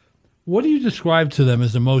money. What do you describe to them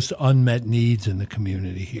as the most unmet needs in the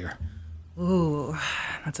community here? Ooh,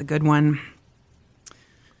 that's a good one.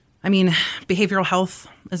 I mean, behavioral health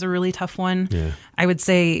is a really tough one. Yeah. I would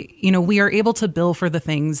say, we are able to bill for the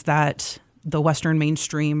things that the Western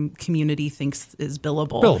mainstream community thinks is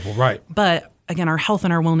billable. Billable, right. But again, our health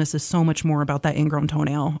and our wellness is so much more about that ingrown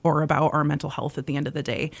toenail or about our mental health at the end of the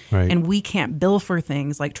day. Right. And we can't bill for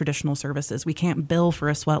things like traditional services. We can't bill for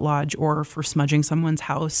a sweat lodge or for smudging someone's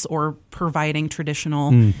house or providing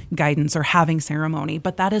traditional guidance or having ceremony.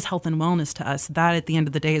 But that is health and wellness to us. That at the end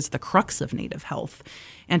of the day is the crux of Native health.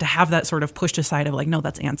 And to have that sort of pushed aside of like, no,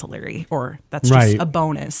 that's ancillary or that's just a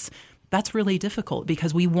bonus. That's really difficult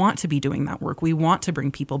because we want to be doing that work. We want to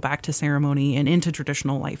bring people back to ceremony and into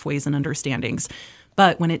traditional life ways and understandings.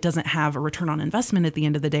 But when it doesn't have a return on investment at the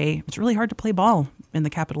end of the day, it's really hard to play ball in the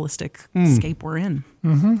capitalistic scape we're in.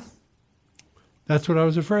 Mm-hmm. That's what I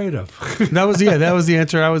was afraid of. That was the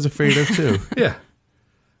answer I was afraid of too. Yeah.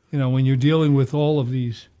 When you're dealing with all of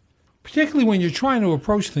these, particularly when you're trying to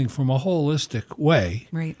approach things from a holistic way,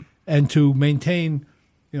 right, and to maintain,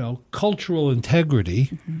 cultural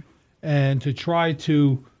integrity, and to try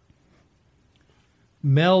to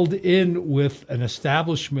meld in with an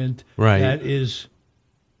establishment that is,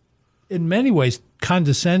 in many ways,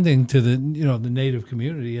 condescending to the the Native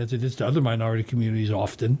community as it is to other minority communities.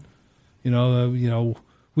 Often, we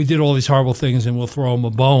did all these horrible things and we'll throw them a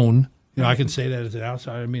bone. I can say that as an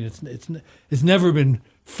outsider. I mean, it's never been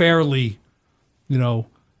fairly,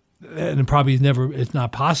 and it probably it's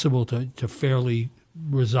not possible to fairly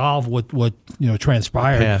resolve what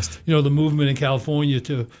transpired. The movement in California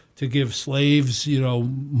to give slaves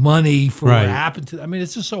money for what happened to them. I mean,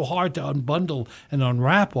 it's just so hard to unbundle and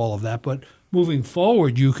unwrap all of that. But moving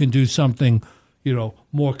forward, you can do something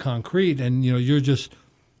more concrete, and you're just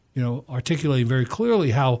articulating very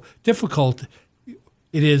clearly how difficult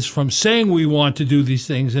it is from saying we want to do these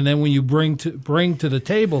things, and then when you bring to the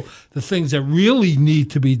table the things that really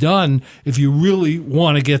need to be done if you really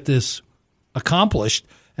want to get this accomplished,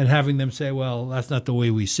 and having them say, well, that's not the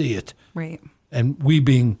way we see it. Right. And we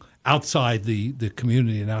being outside the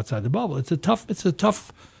community and outside the bubble, it's a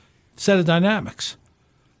tough set of dynamics.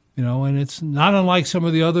 And it's not unlike some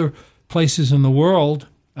of the other places in the world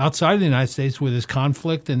outside of the United States where there's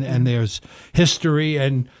conflict and there's history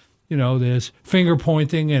and there's finger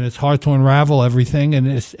pointing and it's hard to unravel everything, and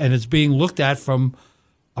it's being looked at from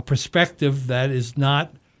a perspective that is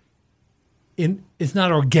not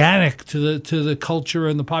organic to the culture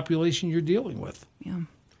and the population you're dealing with. Yeah.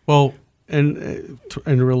 Well, and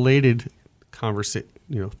a related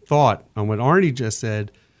thought on what Arnie just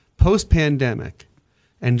said, post-pandemic,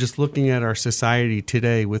 and just looking at our society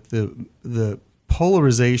today with the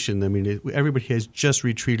polarization. I mean, everybody has just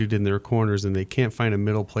retreated in their corners and they can't find a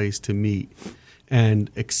middle place to meet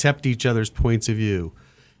and accept each other's points of view.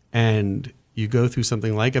 And you go through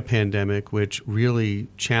something like a pandemic, which really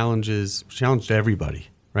challenged everybody,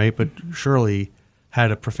 right? But surely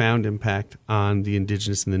had a profound impact on the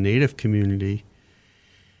Indigenous and the Native community.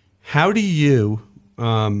 How do you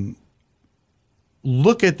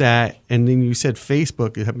look at that? And then you said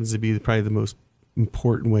Facebook, it happens to be probably the most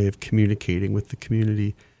important way of communicating with the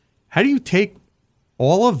community. How do you take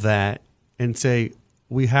all of that and say,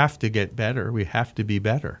 we have to get better, we have to be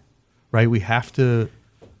better, right? We have to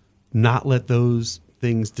not let those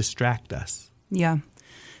things distract us. Yeah.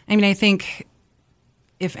 I mean, I think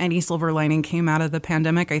if any silver lining came out of the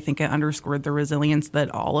pandemic, I think it underscored the resilience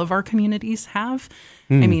that all of our communities have.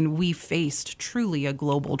 I mean, we faced truly a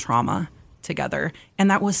global trauma together.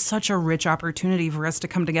 And that was such a rich opportunity for us to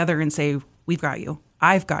come together and say, we've got you.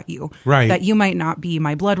 I've got you. Right. That you might not be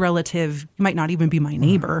my blood relative. You might not even be my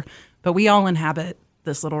neighbor, but we all inhabit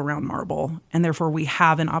this little round marble. And therefore we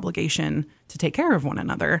have an obligation to take care of one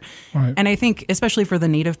another. Right. And I think especially for the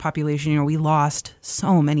Native population, we lost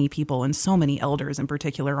so many people and so many elders in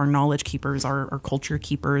particular, our knowledge keepers, our culture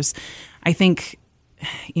keepers. I think,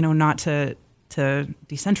 not to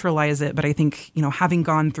decentralize it, but I think, having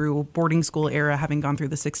gone through boarding school era, having gone through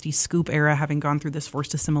the 60s scoop era, having gone through this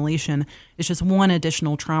forced assimilation, it's just one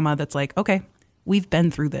additional trauma that's like, okay, we've been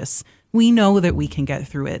through this. We know that we can get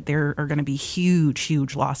through it. There are going to be huge,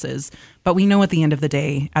 huge losses, but we know at the end of the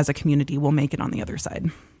day, as a community, we'll make it on the other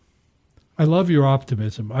side. I love your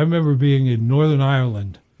optimism. I remember being in Northern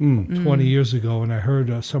Ireland 20 years ago, and I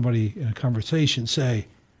heard somebody in a conversation say,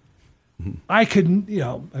 I could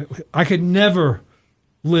never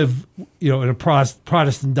live, in a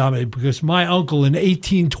Protestant dominated, because my uncle in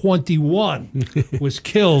 1821 was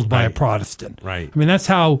killed by a Protestant. Right. I mean, that's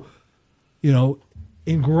how,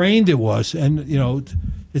 ingrained it was. And,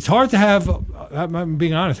 it's hard to have, I'm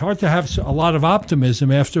being honest, hard to have a lot of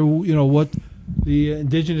optimism after, what the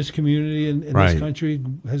indigenous community in this country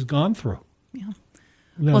has gone through. Yeah.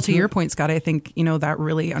 Well, to your point, Scott, I think, that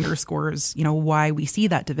really underscores, why we see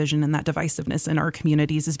that division and that divisiveness in our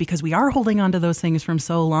communities is because we are holding on to those things from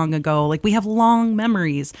so long ago. Like, we have long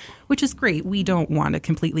memories, which is great. We don't want to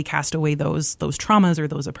completely cast away those traumas or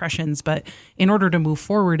those oppressions. But in order to move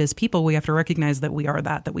forward as people, we have to recognize that we are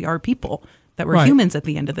that we are people, that we're humans at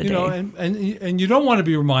the end of the day. And you don't want to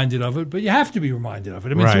be reminded of it, but you have to be reminded of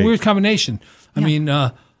it. I mean, it's a weird combination. I mean,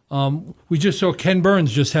 we just saw Ken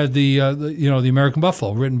Burns just had the American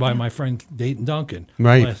Buffalo written by my friend Dayton Duncan.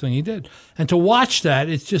 Right. Last thing he did, and to watch that,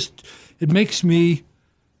 it makes me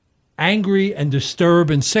angry and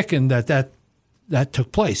disturbed and sickened that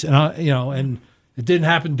took place. And and it didn't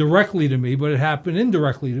happen directly to me, but it happened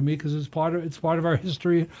indirectly to me because it's part of our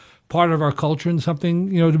history, part of our culture, and something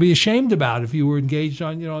to be ashamed about if you were engaged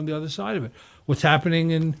on on the other side of it. What's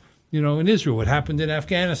happening in Israel, what happened in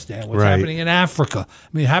Afghanistan, what's happening in Africa. I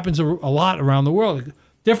mean, it happens a lot around the world. The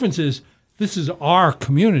difference is this is our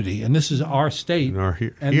community and this is our state.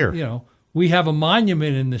 And we have a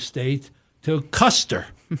monument in the state to Custer.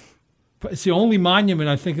 It's the only monument,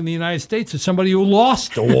 I think, in the United States to somebody who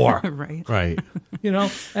lost the war. Right.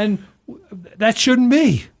 And that shouldn't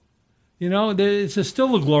be. It's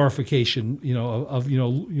still a glorification, of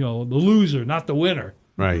the loser, not the winner.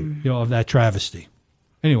 Right. Of that travesty.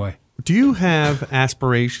 Anyway. Do you have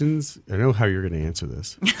aspirations? I know how you're going to answer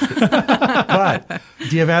this. But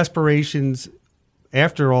do you have aspirations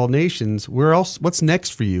after All Nations? Where else? What's next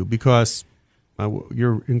for you? Because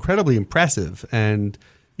you're incredibly impressive and,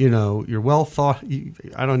 you're well thought.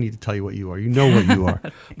 I don't need to tell you what you are. You know what you are.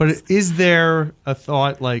 But is there a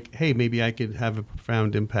thought like, hey, maybe I could have a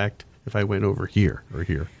profound impact if I went over here or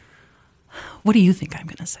here? What do you think I'm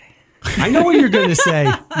going to say? I know what you're going to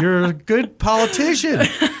say. You're a good politician.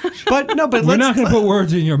 But we're not going to put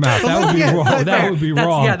words in your mouth. That would be wrong. That would be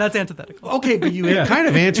wrong. Yeah, that's antithetical. Okay, but you kind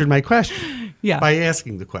of answered my question by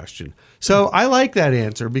asking the question. So I like that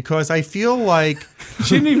answer because I feel like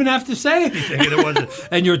she didn't even have to say anything, and it wasn't.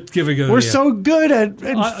 And you're giving it. We're so good at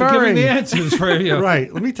inferring giving the answers for you.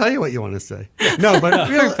 Right. Let me tell you what you want to say. No, but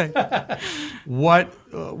really,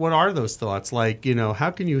 what are those thoughts like? How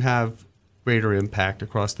can you have greater impact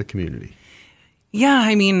across the community? Yeah,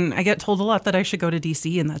 I mean, I get told a lot that I should go to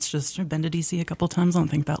D.C., and that's just, I've been to D.C. a couple times. I don't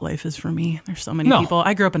think that life is for me. There's so many people.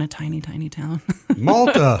 I grew up in a tiny, tiny town.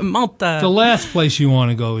 Malta. The last place you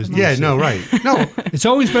want to go is D.C. Yeah, no, right. No. It's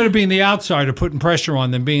always better being the outsider putting pressure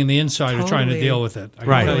on than being the insider trying to deal with it. I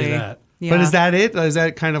can tell you that. Yeah. But is that it? Is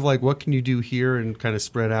that kind of like what can you do here and kind of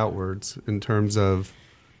spread outwards in terms of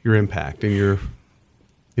your impact and your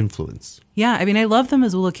influence? Yeah, I mean, I love the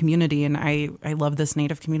Missoula community, and I love this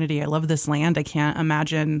Native community. I love this land. I can't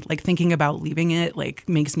imagine, thinking about leaving it,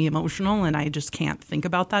 makes me emotional, and I just can't think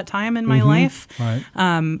about that time in my life. Right.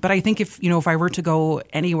 But I think if I were to go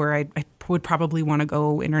anywhere, I would probably want to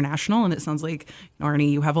go international, and it sounds like, Arnie,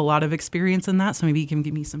 you have a lot of experience in that, so maybe you can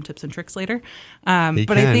give me some tips and tricks later.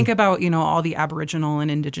 But I think about, all the Aboriginal and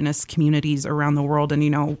Indigenous communities around the world,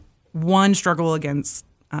 and, one struggle against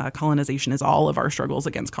colonization is all of our struggles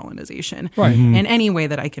against colonization. Right. And any way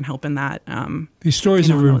that I can help in that. These stories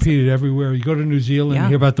are repeated everywhere. You go to New Zealand, you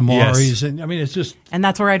hear about the Maoris, and I mean, it's just... And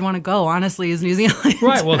that's where I'd want to go, honestly, is New Zealand.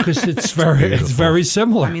 Right, well, because it's very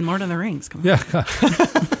similar. I mean, Lord of the Rings. Come on. Yeah.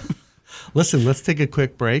 Listen, let's take a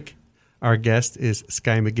quick break. Our guest is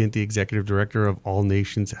Skye McGinty, Executive Director of All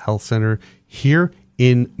Nations Health Center here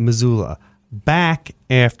in Missoula. Back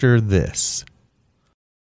after this.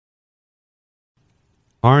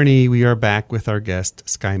 Arnie, we are back with our guest,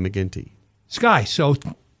 Skye McGinty. Skye, so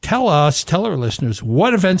tell our listeners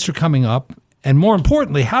what events are coming up, and more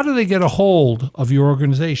importantly, how do they get a hold of your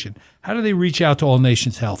organization? How do they reach out to All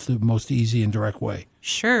Nations Health the most easy and direct way?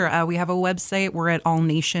 Sure. We have a website. We're at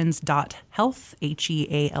allnations.health,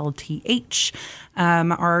 HEALTH.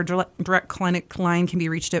 Our direct clinic line can be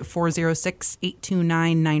reached at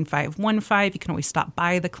 406-829-9515. You can always stop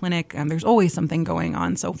by the clinic. There's always something going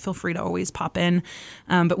on, so feel free to always pop in.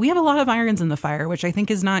 But we have a lot of irons in the fire, which I think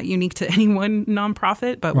is not unique to any one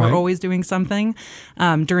nonprofit, but we're always doing something.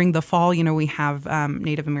 During the fall, we have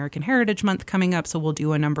Native American Heritage Month coming up, so we'll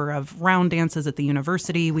do a number of round dances at the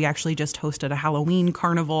university. We actually just hosted a Halloween themed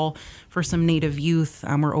carnival for some Native youth.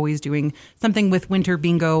 We're always doing something with winter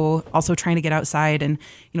bingo, also trying to get outside and,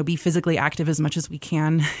 be physically active as much as we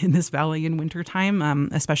can in this valley in wintertime,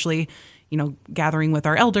 especially, gathering with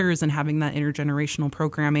our elders and having that intergenerational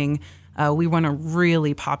programming. We run a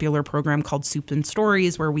really popular program called Soup and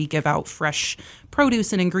Stories, where we give out fresh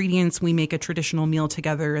produce and ingredients. We make a traditional meal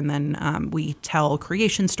together, and then we tell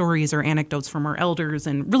creation stories or anecdotes from our elders,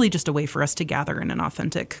 and really just a way for us to gather in an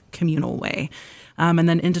authentic communal way. And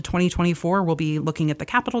then into 2024, we'll be looking at the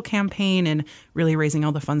capital campaign and really raising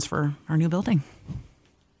all the funds for our new building.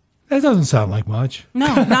 That doesn't sound like much. No,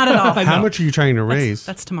 not at all. How much are you trying to raise?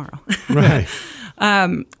 That's tomorrow. Right.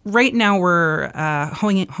 Right now, we're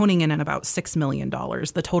honing in at about $6 million.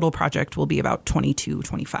 The total project will be about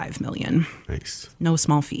 $25 million. Nice. No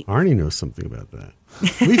small feat. Arnie knows something about that.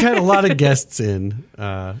 We've had a lot of guests in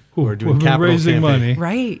who are doing capital raising campaign. money.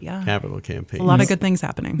 Right, yeah. Capital campaigns. A lot of good things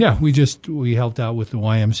happening. Yeah, we helped out with the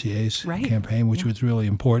YMCA's Right. campaign, which was really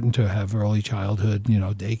important to have early childhood,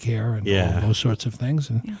 daycare and all those sorts of things.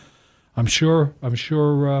 And I'm sure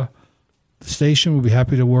the station will be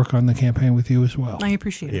happy to work on the campaign with you as well. I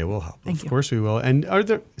appreciate it. Yeah, we'll help. Thank Of you. course we will. And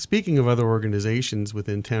speaking of other organizations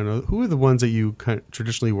within town, who are the ones that you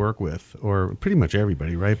traditionally work with? Or pretty much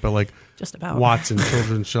everybody, right? But like Just about. Watson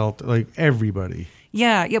Children's Shelter, like everybody.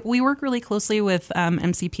 Yeah, yep. We work really closely with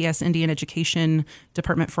MCPS, Indian Education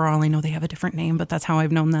Department. For all I know, they have a different name, but that's how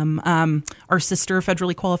I've known them. Our sister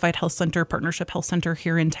federally qualified health center, Partnership Health Center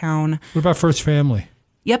here in town. What about First Family?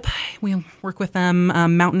 Yep, we work with them.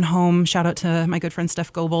 Mountain Home, shout out to my good friend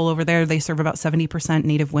Steph Goebel over there. They serve about 70%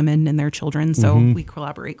 Native women and their children, so we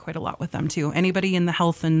collaborate quite a lot with them too. Anybody in the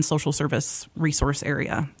health and social service resource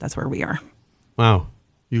area, that's where we are. Wow.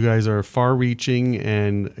 You guys are far-reaching,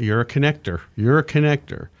 and you're a connector. You're a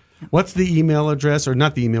connector. What's the email address, or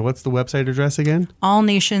not the email, what's the website address again?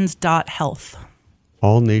 Allnations.health.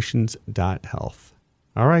 Allnations.health.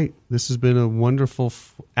 All right. This has been a wonderful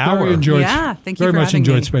hour. Very enjoyed. Yeah, thank you Very for much having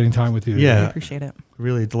enjoyed me. spending time with you. Yeah. I appreciate it.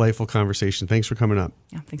 Really delightful conversation. Thanks for coming up.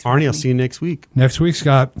 Yeah, thanks for Arnie, having I'll me. see you next week. Next week,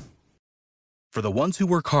 Scott. For the ones who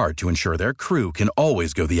work hard to ensure their crew can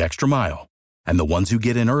always go the extra mile, and the ones who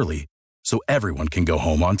get in early so everyone can go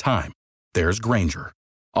home on time, there's Grainger,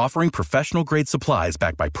 offering professional-grade supplies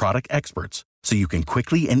backed by product experts so you can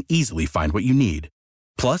quickly and easily find what you need.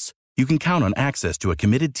 Plus, you can count on access to a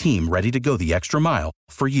committed team ready to go the extra mile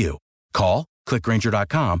for you. Call, click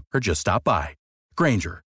Grainger.com, or just stop by.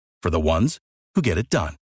 Grainger, for the ones who get it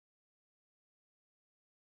done.